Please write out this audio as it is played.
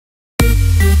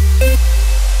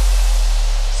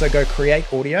So go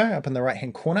create audio up in the right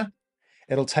hand corner.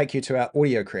 It'll take you to our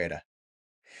audio creator.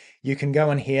 You can go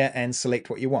in here and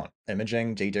select what you want: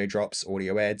 imaging, DJ drops,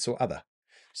 audio ads, or other.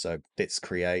 So let's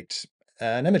create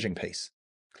an imaging piece.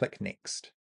 Click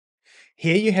next.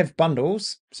 Here you have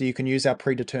bundles, so you can use our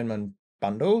predetermined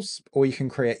bundles, or you can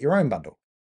create your own bundle.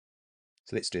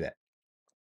 So let's do that.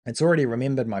 It's already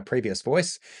remembered my previous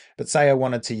voice, but say I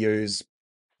wanted to use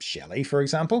Shelley, for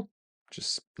example.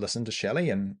 Just listen to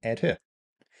Shelley and add her.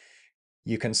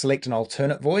 You can select an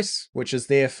alternate voice, which is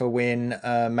there for when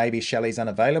maybe Shelley's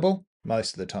unavailable.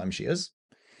 Most of the time she is.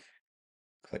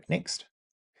 Click next.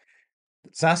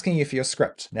 It's asking you for your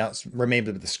script. Now it's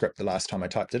remembered the script the last time I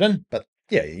typed it in, but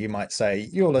yeah, you might say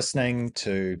you're listening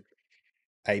to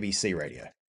ABC Radio.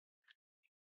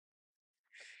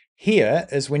 Here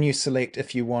is when you select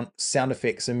if you want sound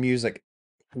effects and music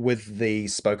with the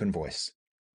spoken voice.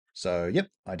 So yep,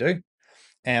 I do.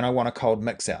 And I want a cold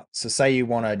mix out. So say you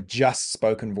want a just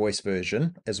spoken voice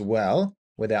version as well,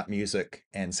 without music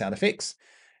and sound effects.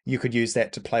 You could use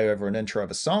that to play over an intro of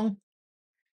a song.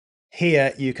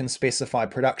 Here you can specify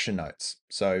production notes.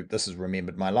 So this is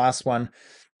remembered my last one.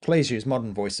 Please use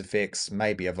modern voice effects,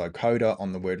 maybe a vocoder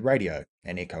on the word radio,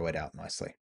 and echo it out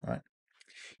nicely. Right?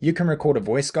 You can record a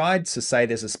voice guide. So say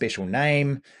there's a special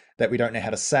name that we don't know how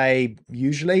to say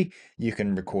usually, you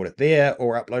can record it there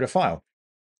or upload a file.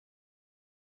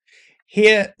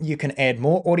 Here you can add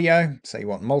more audio, so you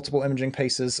want multiple imaging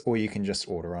pieces, or you can just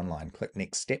order online. Click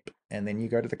next step, and then you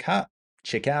go to the cart,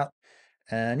 check out,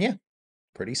 and yeah,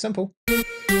 pretty simple.